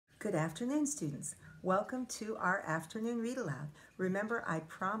Good afternoon, students. Welcome to our afternoon read aloud. Remember, I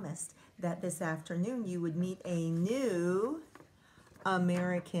promised that this afternoon you would meet a new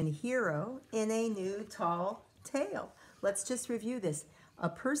American hero in a new tall tale. Let's just review this. A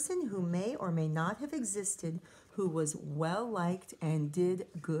person who may or may not have existed, who was well liked and did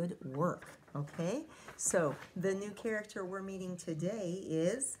good work. Okay, so the new character we're meeting today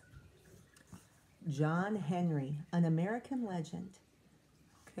is John Henry, an American legend.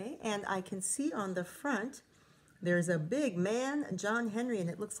 Okay, and I can see on the front there's a big man, John Henry, and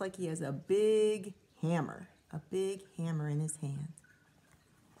it looks like he has a big hammer in his hand.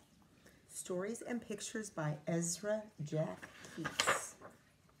 Stories and pictures by Ezra Jack Keats.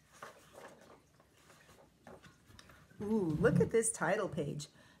 Ooh, look at this title page.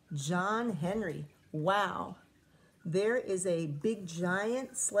 John Henry. Wow. There is a big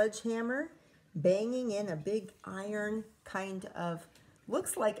giant sledgehammer banging in a big iron kind of,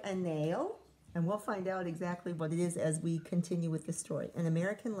 looks like a nail, and we'll find out exactly what it is as we continue with the story. An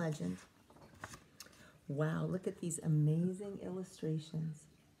American legend. Wow, look at these amazing illustrations.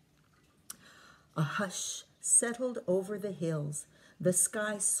 A hush settled over the hills. The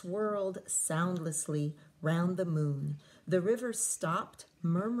sky swirled soundlessly round the moon. The river stopped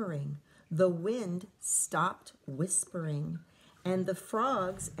murmuring. The wind stopped whispering. And the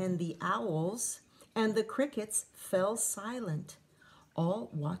frogs and the owls and the crickets fell silent, all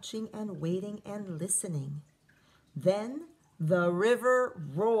watching and waiting and listening. Then the river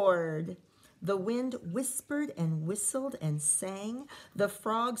roared. The wind whispered and whistled and sang. The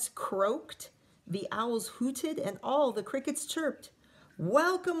frogs croaked. The owls hooted and all the crickets chirped.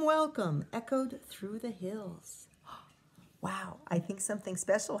 Welcome, welcome, echoed through the hills. Wow, I think something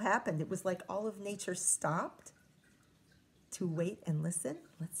special happened. It was like all of nature stopped to wait and listen.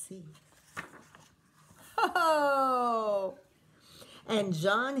 Let's see. Oh! And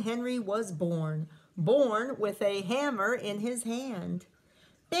John Henry was born with a hammer in his hand.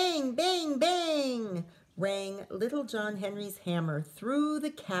 Bang, bang, bang, rang little John Henry's hammer through the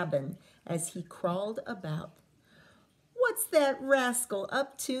cabin as he crawled about. What's that rascal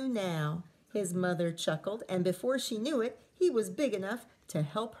up to now? His mother chuckled, and before she knew it, he was big enough to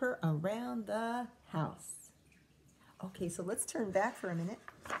help her around the house. Okay, so let's turn back for a minute.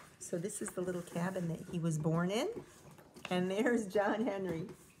 So this is the little cabin that he was born in. And there's John Henry,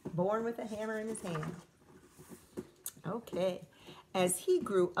 born with a hammer in his hand. Okay. As he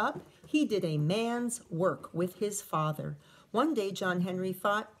grew up, he did a man's work with his father. One day, John Henry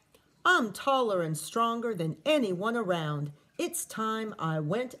thought, I'm taller and stronger than anyone around. It's time I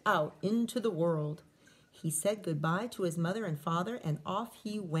went out into the world. He said goodbye to his mother and father, and off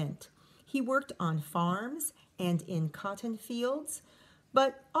he went. He worked on farms and in cotton fields,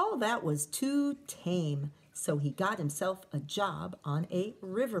 but all that was too tame. So he got himself a job on a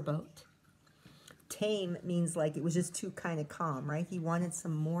riverboat. Tame means like it was just too kind of calm, right? He wanted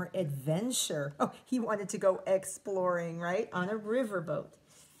some more adventure. Oh, he wanted to go exploring, right, on a riverboat.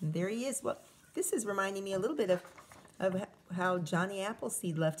 And there he is. Well, this is reminding me a little bit of how Johnny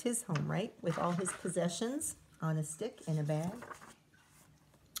Appleseed left his home, right, with all his possessions on a stick in a bag.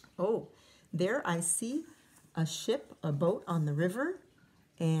 Oh, there I see a ship, a boat on the river,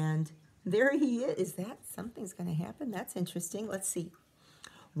 and there he is. Is that something's going to happen? That's interesting. Let's see.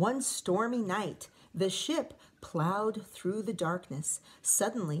 One stormy night, the ship plowed through the darkness.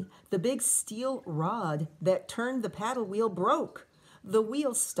 Suddenly, the big steel rod that turned the paddle wheel broke. The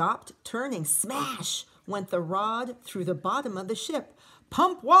wheel stopped turning. Smash went the rod through the bottom of the ship.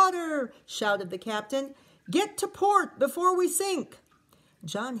 Pump water, shouted the captain. Get to port before we sink.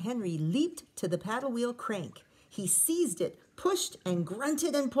 John Henry leaped to the paddle wheel crank. He seized it, pushed and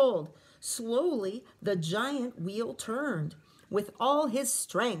grunted and pulled. Slowly, the giant wheel turned. With all his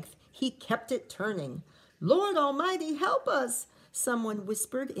strength, he kept it turning. Lord Almighty, help us, someone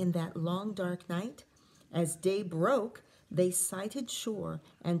whispered in that long, dark night. As day broke, they sighted shore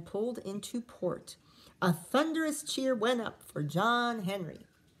and pulled into port. A thunderous cheer went up for John Henry.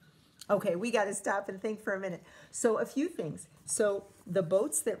 Okay, we got to stop and think for a minute. So a few things. So the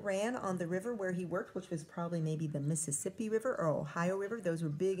boats that ran on the river where he worked, which was probably maybe the Mississippi River or Ohio River, those were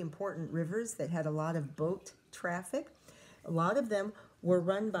big, important rivers that had a lot of boat traffic. A lot of them were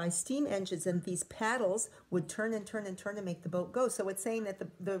run by steam engines, and these paddles would turn and turn and turn to make the boat go. So it's saying that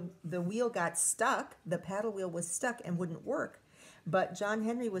the wheel got stuck, the paddle wheel was stuck and wouldn't work. But John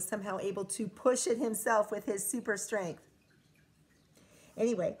Henry was somehow able to push it himself with his super strength.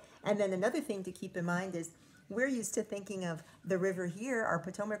 Anyway, and then another thing to keep in mind is we're used to thinking of the river here, our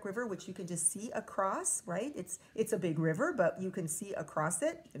Potomac River, which you can just see across, right? It's a big river, but you can see across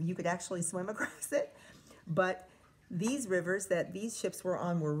it. You could actually swim across it. But These rivers that these ships were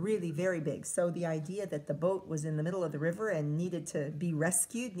on were really very big. So the idea that the boat was in the middle of the river and needed to be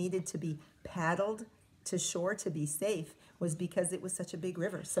rescued, needed to be paddled to shore to be safe, was because it was such a big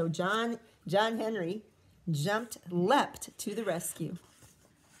river. So John Henry leapt to the rescue.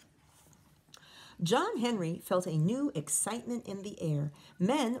 John Henry felt a new excitement in the air.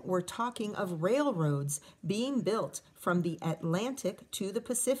 Men were talking of railroads being built from the Atlantic to the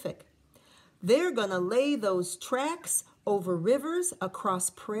Pacific. They're going to lay those tracks over rivers, across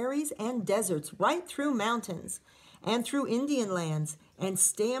prairies and deserts, right through mountains and through Indian lands and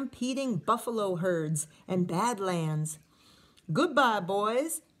stampeding buffalo herds and badlands. "Goodbye,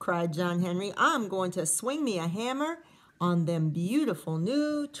 boys," cried John Henry. "I'm going to swing me a hammer on them beautiful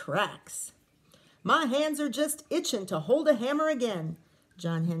new tracks." "My hands are just itching to hold a hammer again,"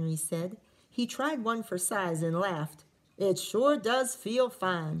 John Henry said. He tried one for size and laughed. "It sure does feel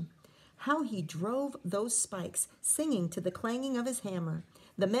fine." How he drove those spikes, singing to the clanging of his hammer.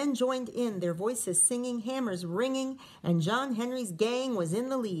 The men joined in, their voices singing, hammers ringing, and John Henry's gang was in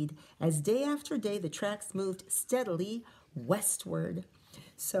the lead as day after day the tracks moved steadily westward.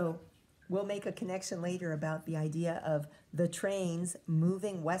 So we'll make a connection later about the idea of the trains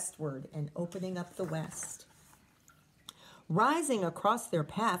moving westward and opening up the west. Rising across their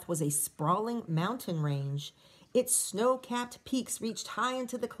path was a sprawling mountain range. Its snow-capped peaks reached high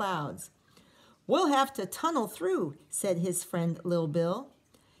into the clouds. "We'll have to tunnel through," said his friend Lil Bill.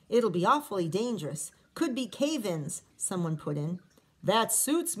 "It'll be awfully dangerous. Could be cave-ins," someone put in. "That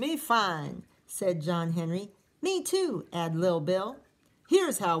suits me fine," said John Henry. "Me too," added Lil Bill.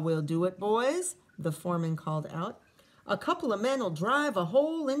 "Here's how we'll do it, boys," the foreman called out. "A couple of men'll drive a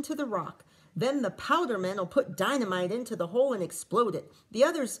hole into the rock. Then the powder men'll put dynamite into the hole and explode it. The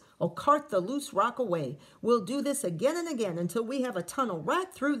others'll cart the loose rock away. We'll do this again and again until we have a tunnel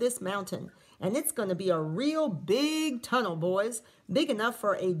right through this mountain. And it's going to be a real big tunnel, boys. Big enough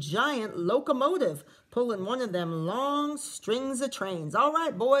for a giant locomotive pulling one of them long strings of trains. All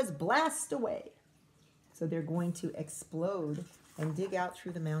right, boys, blast away." So they're going to explode and dig out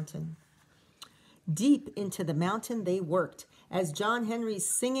through the mountain. Deep into the mountain they worked. As John Henry's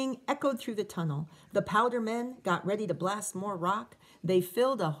singing echoed through the tunnel, the powder men got ready to blast more rock. They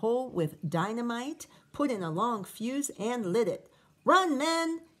filled a hole with dynamite, put in a long fuse, and lit it. "Run,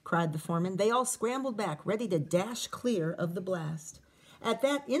 men!" cried the foreman. They all scrambled back, ready to dash clear of the blast. At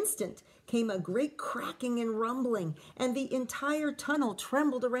that instant came a great cracking and rumbling, and the entire tunnel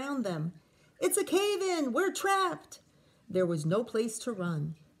trembled around them. "It's a cave-in! We're trapped!" There was no place to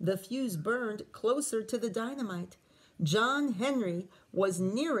run. The fuse burned closer to the dynamite. John Henry was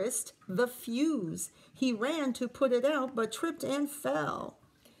nearest the fuse. He ran to put it out, but tripped and fell.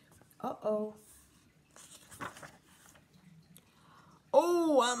 Uh-oh.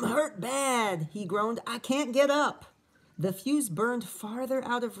 "Oh, I'm hurt bad," he groaned. "I can't get up." The fuse burned farther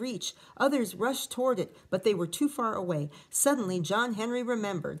out of reach. Others rushed toward it, but they were too far away. Suddenly, John Henry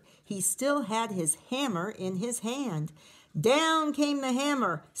remembered. He still had his hammer in his hand. Down came the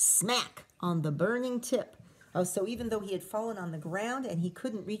hammer, smack, on the burning tip. So even though he had fallen on the ground and he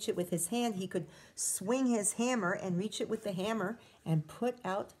couldn't reach it with his hand, he could swing his hammer and reach it with the hammer and put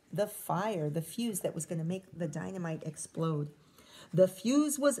out the fire, the fuse that was going to make the dynamite explode. The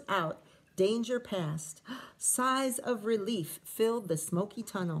fuse was out. Danger past. Sighs of relief filled the smoky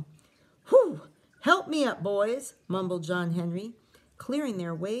tunnel. "Whew! Help me up, boys," mumbled John Henry. Clearing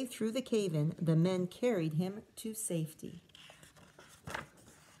their way through the cave-in, the men carried him to safety.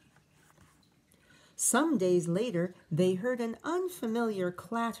 Some days later, they heard an unfamiliar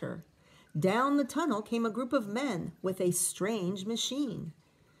clatter. Down the tunnel came a group of men with a strange machine.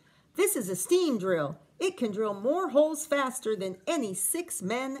 "This is a steam drill. It can drill more holes faster than any 6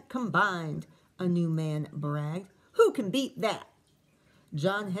 men combined," a new man bragged. "Who can beat that?"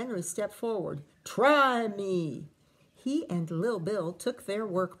 John Henry stepped forward. "Try me." He and Lil Bill took their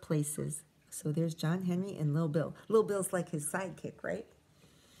workplaces. So there's John Henry and Lil Bill. Lil Bill's like his sidekick, right?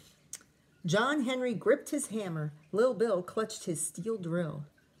 John Henry gripped his hammer. Lil Bill clutched his steel drill.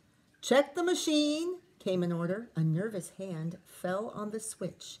 "Check the machine," came an order. A nervous hand fell on the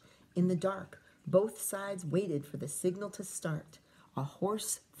switch. In the dark, both sides waited for the signal to start. A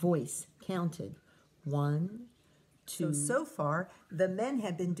hoarse voice counted. 1, 2. So far, the men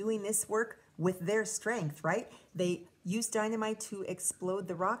had been doing this work with their strength, right? They use dynamite to explode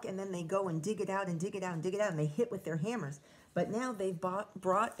the rock, and then they go and dig it out and dig it out and dig it out, and they hit with their hammers. But now they've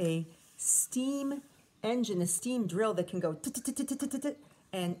brought a steam engine, a steam drill that can go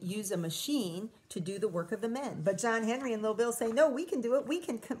and use a machine to do the work of the men. But John Henry and Lil Bill say, "No, we can do it. We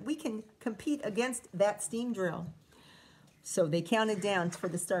can compete against that steam drill." So they counted down for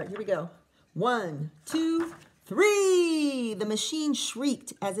the start. Here we go. 1, 2, 3! The machine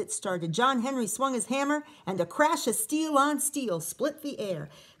shrieked as it started. John Henry swung his hammer, and a crash of steel on steel split the air.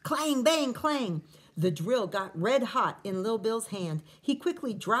 Clang, bang, clang. The drill got red hot in Lil Bill's hand. He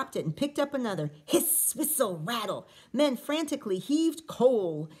quickly dropped it and picked up another. Hiss, whistle, rattle. Men frantically heaved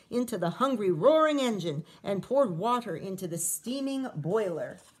coal into the hungry, roaring engine and poured water into the steaming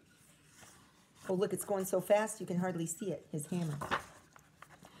boiler. Oh, look, it's going so fast you can hardly see it, his hammer.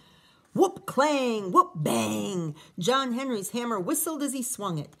 Whoop, clang, whoop, bang. John Henry's hammer whistled as he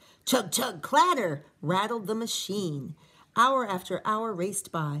swung it. Chug, chug, clatter, rattled the machine. Hour after hour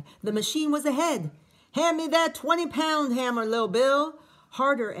raced by. The machine was ahead. Hand me that 20-pound hammer, Lil Bill.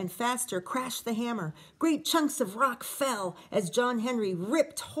 Harder and faster crashed the hammer. Great chunks of rock fell as John Henry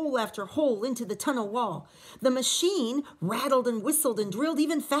ripped hole after hole into the tunnel wall. The machine rattled and whistled and drilled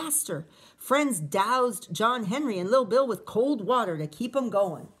even faster. Friends doused John Henry and Lil Bill with cold water to keep 'em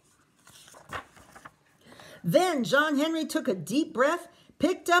going. Then John Henry took a deep breath,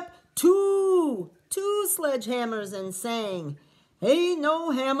 picked up two sledgehammers and sang, "Ain't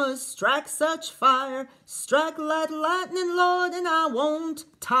no hammers strike such fire, strike like lightning, Lord, and I won't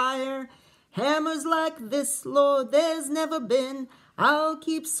tire. Hammers like this, Lord, there's never been. I'll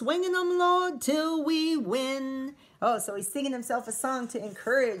keep swinging 'em, Lord, till we win." Oh, so he's singing himself a song to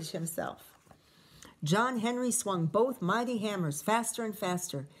encourage himself. John Henry swung both mighty hammers faster and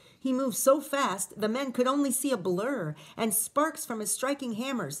faster. He moved so fast the men could only see a blur, and sparks from his striking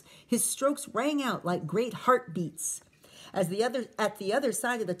hammers. His strokes rang out like great heartbeats. At the other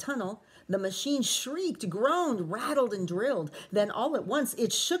side of the tunnel, the machine shrieked, groaned, rattled, and drilled. Then all at once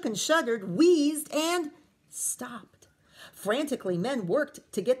it shook and shuddered, wheezed, and stopped. Frantically, men worked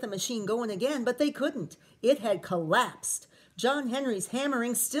to get the machine going again, but they couldn't. It had collapsed. John Henry's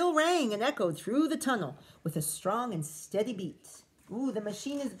hammering still rang and echoed through the tunnel with a strong and steady beat. Ooh, the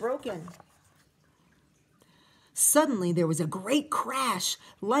machine is broken. Suddenly there was a great crash.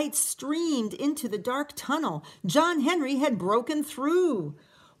 Light streamed into the dark tunnel. John Henry had broken through.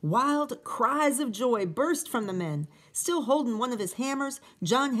 Wild cries of joy burst from the men. Still holding one of his hammers,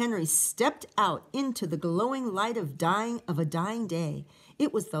 John Henry stepped out into the glowing light of a dying day.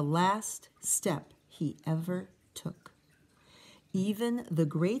 It was the last step he ever took. Even the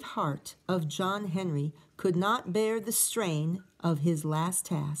great heart of John Henry could not bear the strain of his last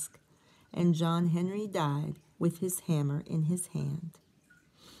task, and John Henry died with his hammer in his hand.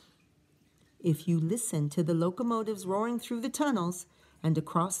 If you listen to the locomotives roaring through the tunnels and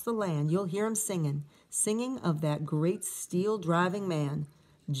across the land, you'll hear them singing of that great steel-driving man,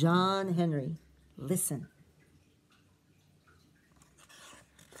 John Henry. Listen.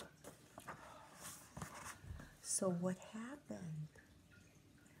 So what happened?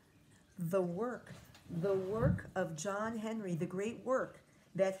 The work of John Henry, the great work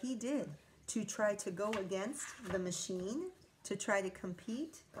that he did to try to go against the machine, to try to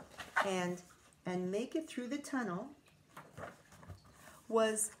compete and make it through the tunnel,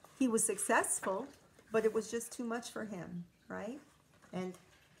 he was successful, but it was just too much for him, right? And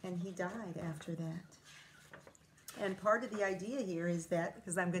he died after that. And part of the idea here is that,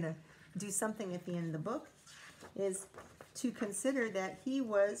 because I'm going to do something at the end of the book, is to consider that he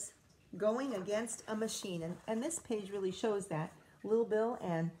was going against a machine. And this page really shows that. Lil Bill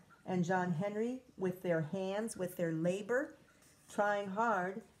and John Henry with their hands, with their labor, trying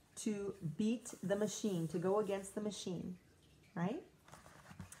hard to beat the machine, to go against the machine, right?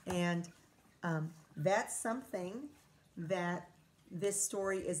 And that's something that this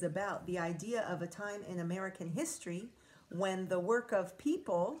story is about. The idea of a time in American history when the work of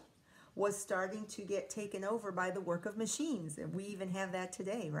people was starting to get taken over by the work of machines. And we even have that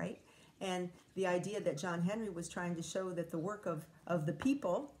today, right? And the idea that John Henry was trying to show that the work of the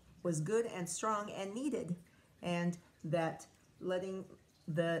people was good and strong and needed, and that letting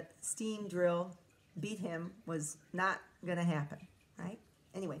the steam drill beat him was not going to happen, right?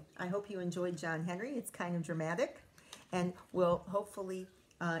 Anyway, I hope you enjoyed John Henry. It's kind of dramatic, and we'll hopefully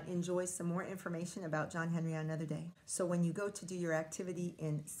enjoy some more information about John Henry on another day. So when you go to do your activity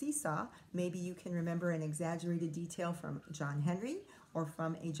in Seesaw, maybe you can remember an exaggerated detail from John Henry or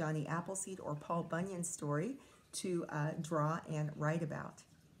from a Johnny Appleseed or Paul Bunyan story to draw and write about.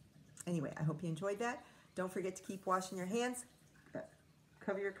 Anyway, I hope you enjoyed that. Don't forget to keep washing your hands,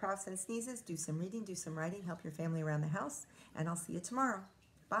 cover your coughs and sneezes, do some reading, do some writing, help your family around the house, and I'll see you tomorrow.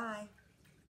 Bye.